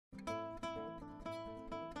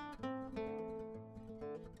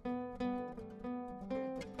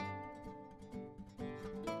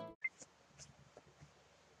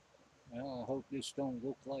hope this don't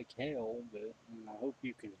look like hell, but I hope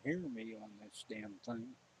you can hear me on this damn thing.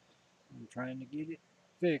 I'm trying to get it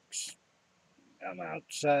fixed. I'm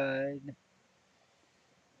outside.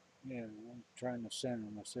 Yeah, I'm trying to center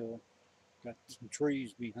myself. Got some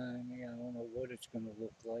trees behind me. I don't know what it's going to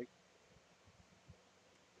look like.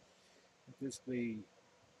 This be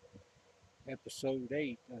episode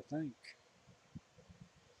 8, I think.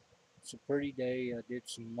 It's a pretty day. I did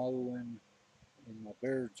some mowing, and my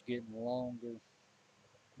beard's getting longer.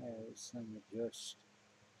 This thing adjusts.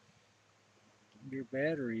 Your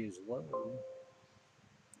battery is low.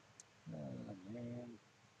 Oh man,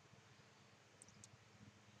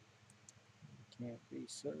 can't be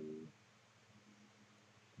so.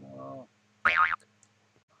 Oh,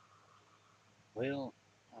 well,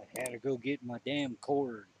 I had to go get my damn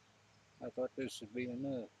cord. I thought this would be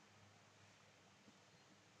enough.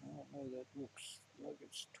 I don't know, that looks like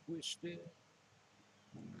it's twisted.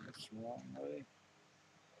 That's the wrong way.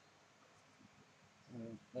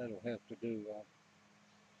 Well, that'll have to do. I'll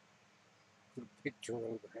put a picture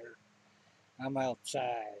over here. I'm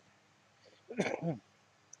outside,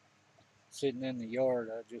 sitting in the yard.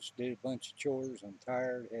 I just did a bunch of chores. I'm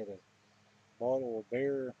tired. Had a bottle of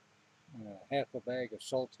beer, half a bag of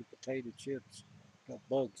salty potato chips. Got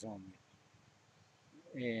bugs on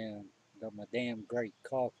me. And got my damn great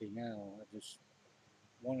coffee now. I just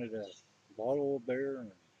wanted a bottle of beer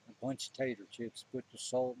and a bunch of tater chips. Put the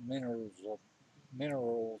salt and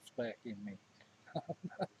minerals back in me. I'm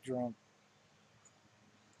not drunk.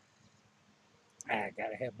 I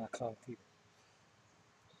gotta have my coffee.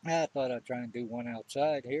 I thought I'd try and do one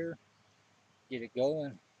outside here, get it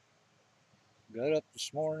going. Got up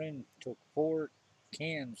this morning, took 4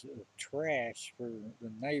 cans of trash for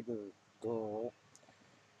the neighbor girl.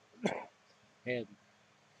 Had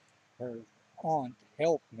her aunt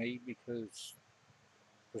help me because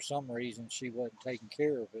for some reason she wasn't taking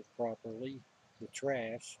care of it properly, the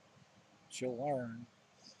trash. She'll learn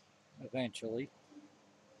eventually.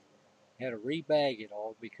 Had to rebag it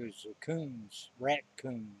all because the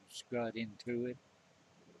raccoons got into it,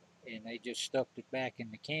 and they just stuffed it back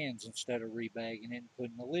in the cans instead of rebagging it and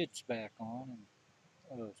putting the lids back on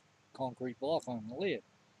and a concrete block on the lid.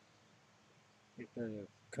 If the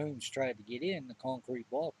coons tried to get in, the concrete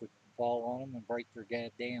block would fall on them and break their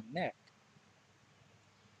goddamn neck.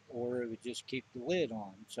 Or it would just keep the lid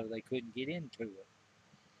on so they couldn't get into it.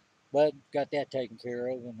 But got that taken care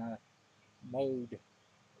of, and I mowed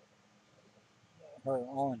her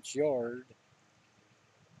aunt's yard,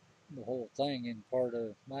 the whole thing in part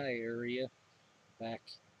of my area, back,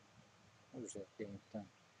 where's that damn thing?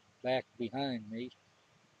 Back behind me,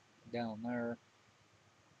 down there,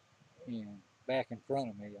 and back in front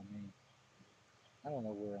of me, I mean. I don't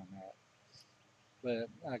know where I'm at.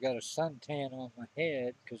 But I got a suntan on my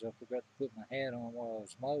head because I forgot to put my hat on while I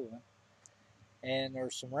was mowing. And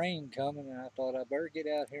there's some rain coming, and I thought I better get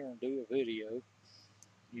out here and do a video.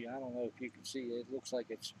 Yeah, I don't know if you can see it. It looks like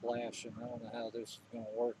it's splashing. I don't know how this is going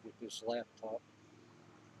to work with this laptop.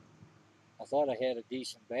 I thought I had a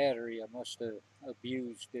decent battery. I must have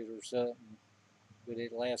abused it or something. But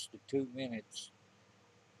it lasted 2 minutes.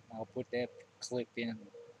 I'll put that clip in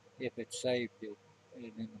if it saved it. And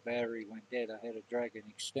then the battery went dead. I had to drag an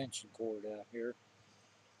extension cord out here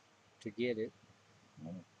to get it.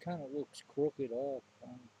 Well, it kind of looks crooked off.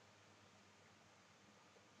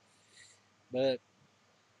 But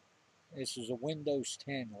this is a Windows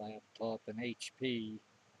 10 laptop, an HP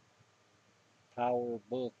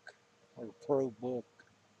PowerBook or ProBook,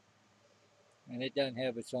 and it doesn't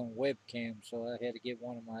have its own webcam, so I had to get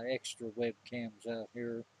one of my extra webcams out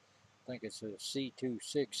here. I think it's a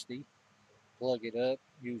C260. Plug it up,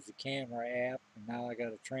 use the camera app, and now I got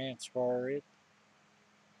to transfer it,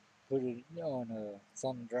 put it on a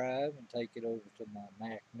thumb drive, and take it over to my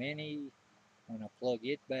Mac Mini. When I plug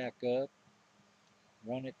it back up,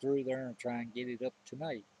 run it through there and try and get it up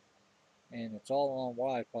tonight. And it's all on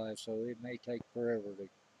Wi-Fi, so it may take forever to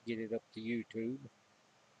get it up to YouTube.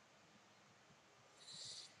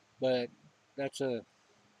 But that's a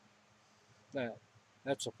that,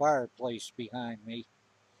 that's a fireplace behind me,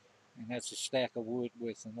 and that's a stack of wood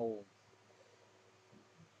with an old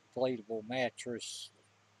inflatable mattress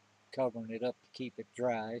covering it up to keep it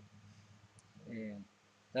dry. And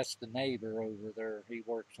that's the neighbor over there. He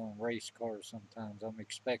works on race cars sometimes. I'm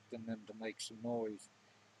expecting them to make some noise.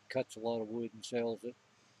 Cuts a lot of wood and sells it.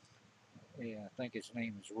 Yeah, I think his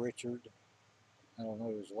name is Richard. I don't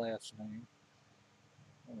know his last name.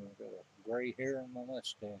 Oh, I've got a gray hair on my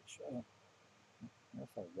mustache. Oh,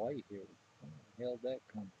 that's a white hair. Where the hell did that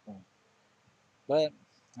come from? But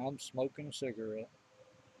I'm smoking a cigarette.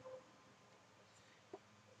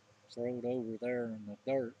 throw it over there in the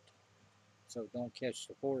dirt so don't catch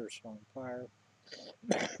the forest on fire.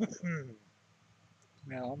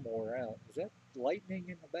 Now I'm wore out. Is that lightning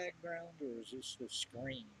in the background or is this the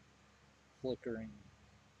screen flickering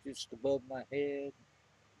just above my head?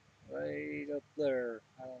 Right up there.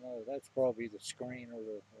 I don't know. That's probably the screen or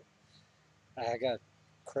the. I got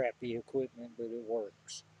crappy equipment, but it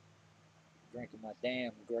works. Drinking my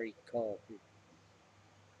damn great coffee.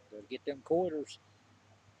 Gotta get them quarters.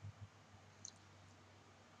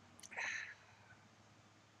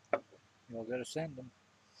 Y'all gotta send them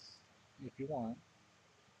if you want.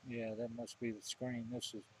 Yeah, that must be the screen.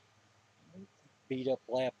 This is beat up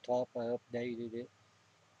laptop. I updated it,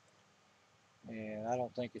 and I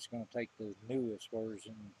don't think it's going to take the newest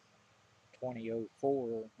version,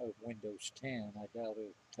 2004 of Windows 10. I doubt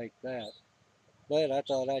it'll take that. But I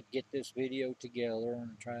thought I'd get this video together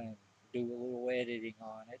and try and do a little editing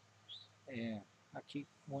on it. And I keep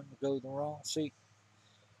wanting to go the wrong. See,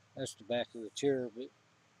 that's the back of the chair, but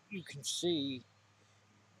you can see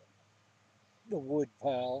the wood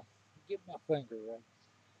pile. Get my finger right.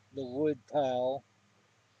 The wood pile,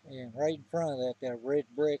 and right in front of that, that red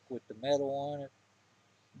brick with the metal on it,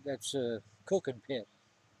 that's a cooking pit.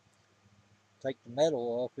 Take the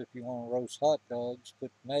metal off if you want to roast hot dogs.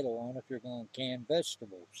 Put the metal on if you're going to can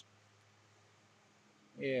vegetables.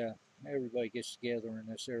 Yeah, everybody gets together in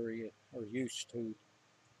this area, or used to.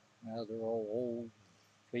 Now they're all old,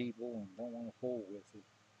 feeble, and don't want to fool with it.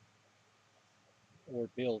 Or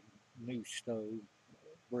build new stove,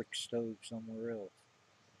 brick stove somewhere else.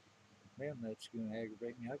 Damn, that's going to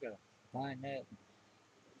aggravate me. I got to find that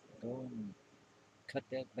and go in and cut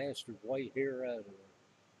that bastard white hair out of it.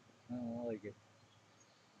 I don't like it.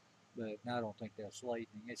 But I don't think that's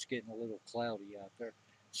lightning. It's getting a little cloudy out there.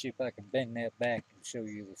 See if I can bend that back and show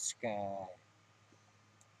you the sky.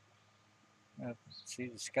 See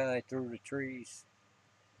the sky through the trees?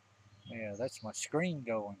 Yeah, that's my screen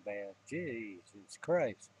going bad. Jesus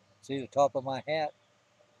Christ. See the top of my hat?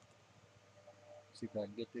 See if I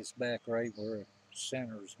can get this back right where it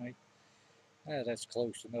centers me. Yeah, that's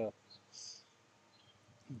close enough.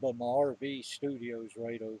 But my RV studio's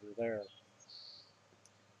right over there.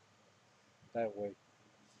 That way.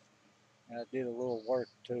 I did a little work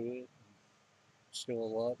to it. Still a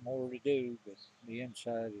lot more to do, but the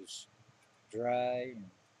inside is dry and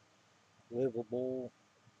livable.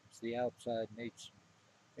 The outside needs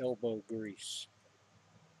elbow grease.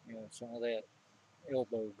 You know, some of that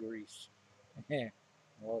elbow grease. A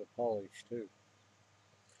lot of polish too.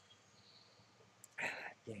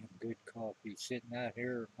 Damn good coffee. Sitting out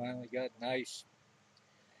here, finally got nice.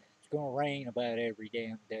 It's gonna rain about every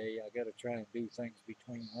damn day. I gotta try and do things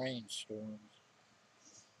between rainstorms.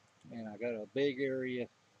 And I got a big area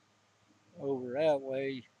over that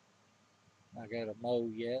way. I gotta mow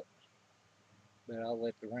yet, but I'll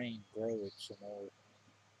let the rain grow it some more.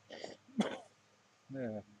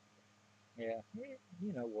 Yeah. Yeah,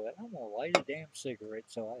 you know what? I'm gonna light a damn cigarette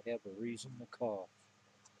so I have a reason to cough.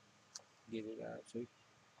 Get it out, see?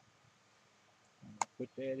 Put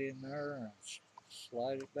that in there and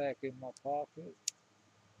slide it back in my pocket.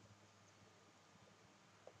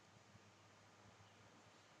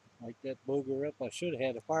 Light that booger up. I should have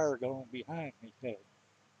had a fire going behind me.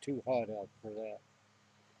 Too hot out for that.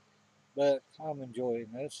 But I'm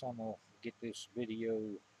enjoying this. I'm gonna get this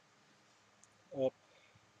video up.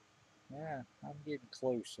 Yeah, I'm getting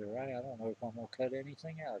closer. I don't know if I'm gonna cut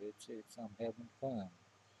anything out. I'm having fun.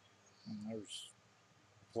 And there's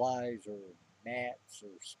flies or gnats or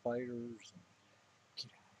spiders.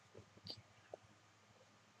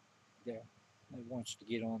 Yeah, it wants to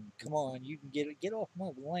get on. Come on, you can get off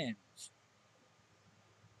my lens.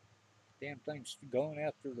 Damn thing's going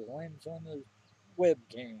after the lens on the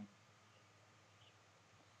webcam.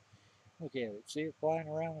 Look at it. See it flying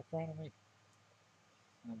around in front of me?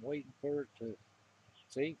 I'm waiting for it to.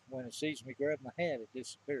 See, when it sees me grab my hat, it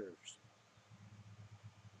disappears.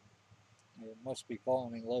 It must be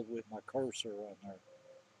falling in love with my cursor on there.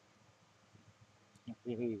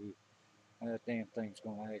 That damn thing's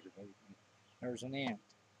going to aggravate me. There's an ant.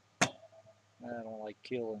 I don't like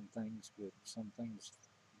killing things, but some things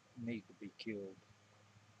need to be killed.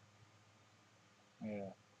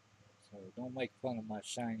 Yeah. So don't make fun of my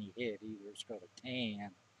shiny head either. It's got a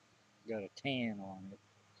tan. Got a tan on it.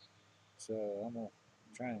 So I'm going to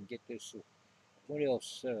try and get this. What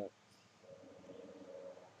else?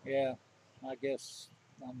 Yeah, I guess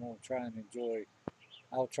I'm going to try and enjoy.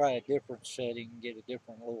 I'll try a different setting, get a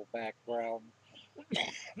different little background.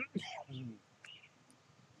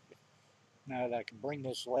 Now that I can bring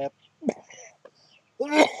this lap.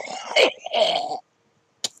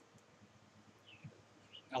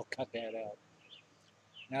 I'll cut that out.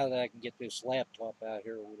 Now that I can get this laptop out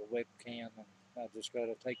here with a webcam, and I just got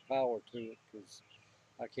to take power to it because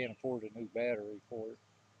I can't afford a new battery for it.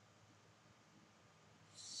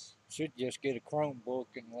 Should just get a Chromebook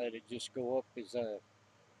and let it just go up as a.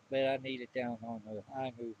 But I need it down on the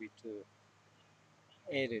iMovie to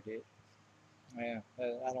edit it. Yeah,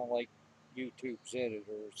 I don't like YouTube's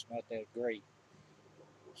editor. It's not that great.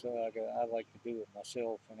 So I like to do it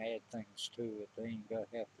myself and add things to it. They ain't got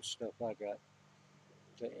half the stuff I got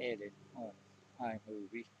to edit on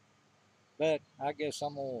iMovie. But I guess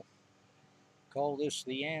I'm going to call this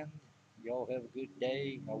the end. Y'all have a good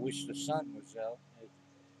day. I wish the sun was out.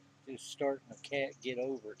 It's just starting to get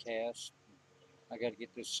overcast. I got to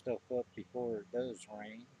get this stuff up before it does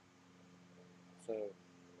rain. So,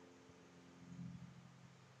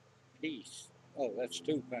 peace. Oh, that's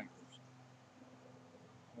two fingers.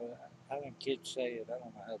 Well, how them kids say it, I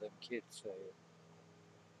don't know how them kids say it.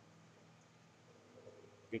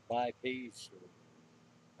 Goodbye, peace,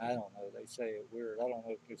 or I don't know. They say it weird. I don't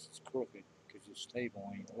know if this is crooked because this table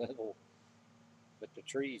ain't level, but the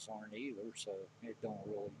trees aren't either, so it don't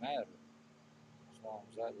really matter. As long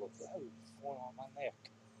as I look, oh, one on my neck.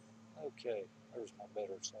 Okay, there's my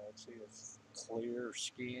better side. See, it's clear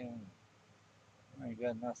skin. I ain't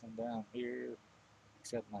got nothing down here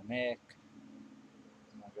except my neck.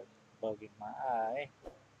 I got a bug in my eye.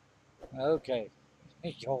 Okay,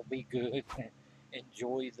 y'all be good.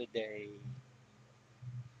 Enjoy the day.